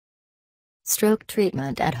Stroke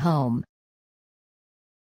treatment at home.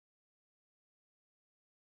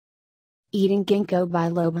 Eating ginkgo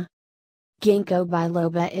biloba. Ginkgo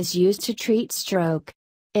biloba is used to treat stroke.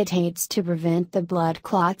 It aids to prevent the blood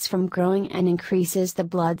clots from growing and increases the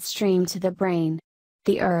blood stream to the brain.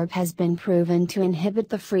 The herb has been proven to inhibit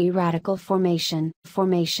the free radical formation.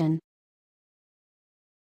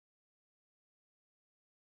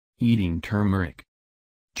 Eating turmeric.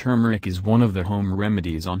 Turmeric is one of the home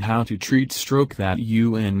remedies on how to treat stroke that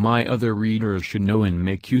you and my other readers should know and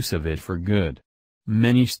make use of it for good.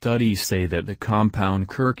 Many studies say that the compound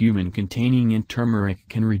curcumin containing in turmeric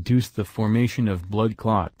can reduce the formation of blood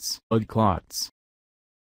clots.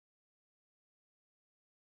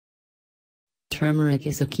 Turmeric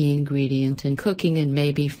is a key ingredient in cooking and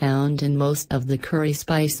may be found in most of the curry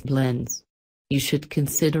spice blends. You should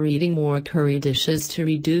consider eating more curry dishes to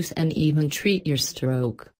reduce and even treat your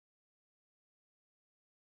stroke.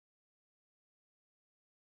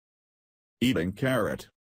 Eating carrot.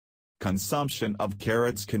 Consumption of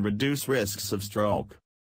carrots can reduce risks of stroke.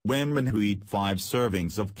 Women who eat 5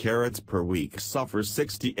 servings of carrots per week suffer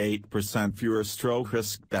 68% fewer stroke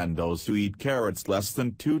risk than those who eat carrots less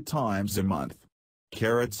than 2 times a month.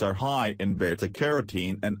 Carrots are high in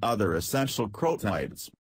beta-carotene and other essential carotenoids.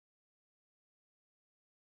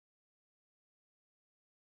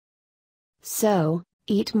 So,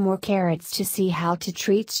 eat more carrots to see how to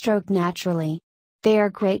treat stroke naturally. They are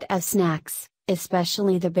great as snacks,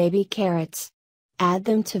 especially the baby carrots. Add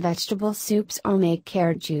them to vegetable soups or make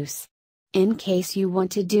carrot juice. In case you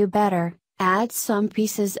want to do better, add some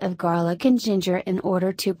pieces of garlic and ginger in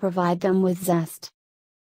order to provide them with zest.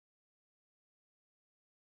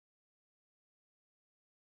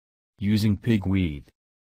 Using pigweed.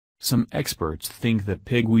 Some experts think that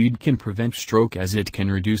pigweed can prevent stroke as it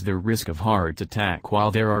can reduce the risk of heart attack.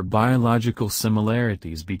 While there are biological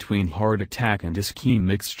similarities between heart attack and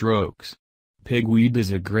ischemic strokes, pigweed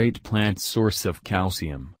is a great plant source of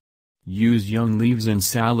calcium. Use young leaves in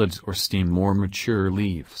salads or steam more mature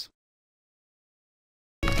leaves.